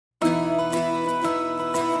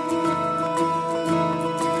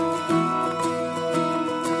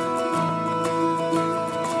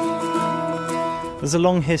There's a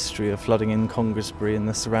long history of flooding in Congresbury and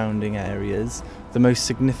the surrounding areas, the most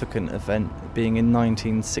significant event being in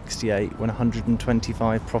 1968 when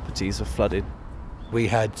 125 properties were flooded. We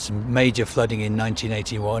had some major flooding in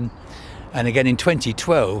 1981, and again in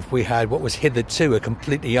 2012 we had what was hitherto a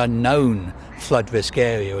completely unknown flood risk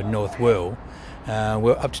area in North Wirral,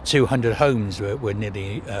 where up to 200 homes were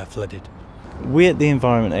nearly flooded. We at the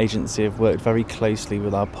Environment Agency have worked very closely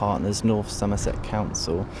with our partners North Somerset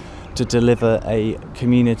Council to deliver a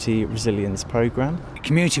community resilience programme.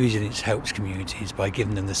 Community resilience helps communities by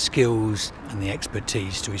giving them the skills and the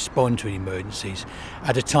expertise to respond to emergencies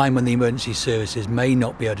at a time when the emergency services may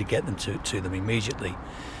not be able to get them to them immediately.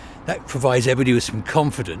 That provides everybody with some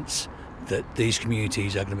confidence that these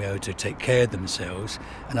communities are going to be able to take care of themselves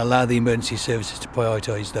and allow the emergency services to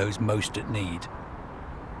prioritise those most at need.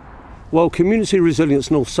 Well, Community Resilience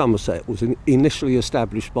North Somerset was initially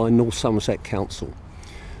established by North Somerset Council.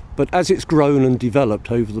 But as it's grown and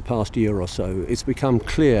developed over the past year or so, it's become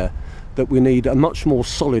clear that we need a much more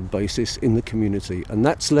solid basis in the community, and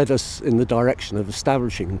that's led us in the direction of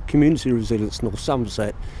establishing Community Resilience North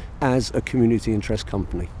Somerset as a community interest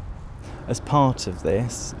company. As part of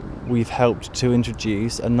this, we've helped to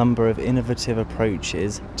introduce a number of innovative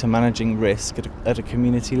approaches to managing risk at a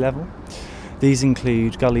community level. These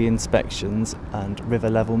include gully inspections and river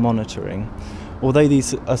level monitoring. Although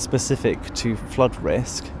these are specific to flood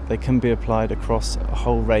risk, they can be applied across a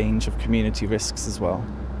whole range of community risks as well.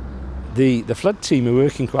 The flood team are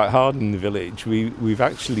working quite hard in the village. We've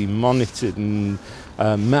actually monitored and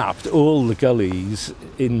mapped all the gullies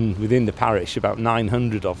within the parish, about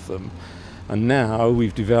 900 of them. And now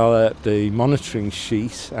we've developed a monitoring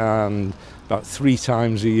sheet, and about 3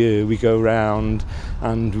 times a year we go round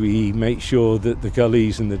and we make sure that the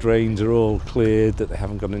gullies and the drains are all cleared, that they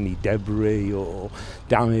haven't got any debris or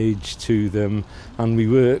damage to them. And we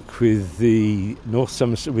work with the North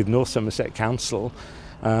Somerset Council,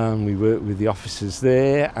 and we work with the officers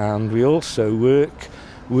there, and we also work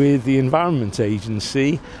with the Environment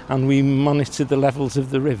Agency, and we monitor the levels of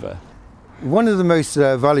the river. One of the most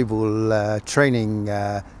valuable training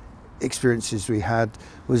experiences we had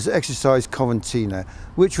was Exercise Coventina,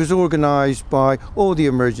 which was organised by all the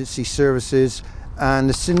emergency services, and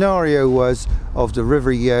the scenario was of the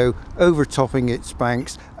River Yeo overtopping its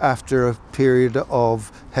banks after a period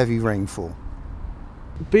of heavy rainfall.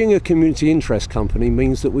 Being a community interest company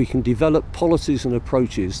means that we can develop policies and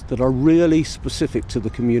approaches that are really specific to the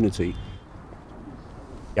community.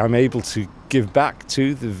 I'm able to give back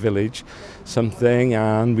to the village something,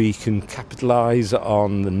 and we can capitalise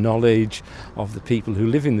on the knowledge of the people who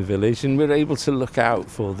live in the village, and we're able to look out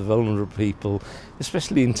for the vulnerable people,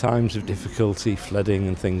 especially in times of difficulty, flooding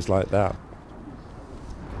and things like that.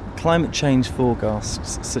 Climate change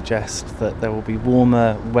forecasts suggest that there will be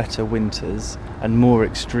warmer, wetter winters and more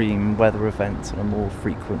extreme weather events on a more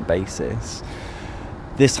frequent basis.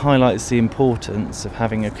 This highlights the importance of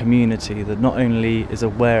having a community that not only is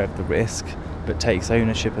aware of the risk, but takes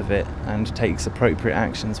ownership of it and takes appropriate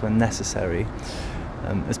actions when necessary.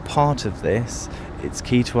 As part of this, it's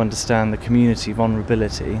key to understand the community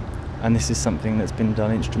vulnerability, and this is something that's been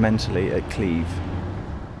done instrumentally at Cleeve.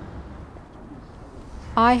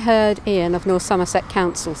 I heard Ian of North Somerset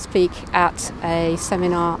Council speak at a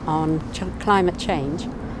seminar on climate change,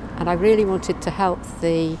 and I really wanted to help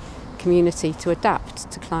the community to adapt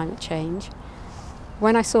to climate change.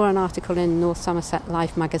 When I saw an article in North Somerset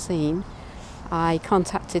Life magazine, I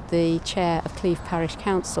contacted the chair of Cleeve Parish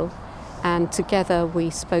Council, and together we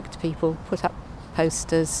spoke to people, put up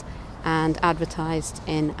posters and advertised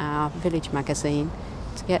in our village magazine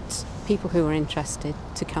to get people who were interested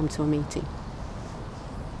to come to a meeting.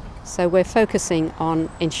 So we're focusing on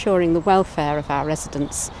ensuring the welfare of our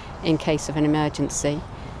residents in case of an emergency.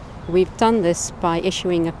 We've done this by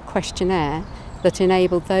issuing a questionnaire that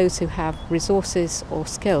enabled those who have resources or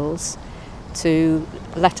skills to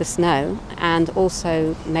let us know, and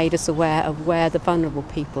also made us aware of where the vulnerable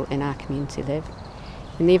people in our community live.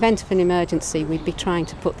 In the event of an emergency, we'd be trying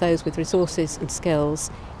to put those with resources and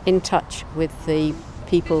skills in touch with the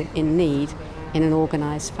people in need in an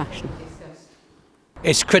organised fashion.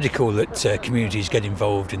 It's critical that communities get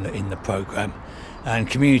involved in the programme, and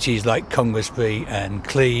communities like Congresbury and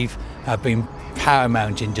Cleeve have been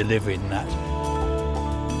paramount in delivering that.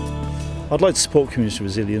 I'd like to support community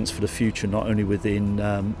resilience for the future, not only within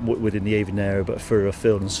the Avon area but further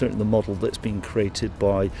afield, and certainly the model that's been created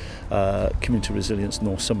by Community Resilience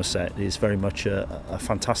North Somerset is very much a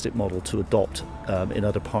fantastic model to adopt in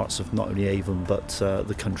other parts of not only Avon but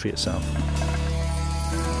the country itself.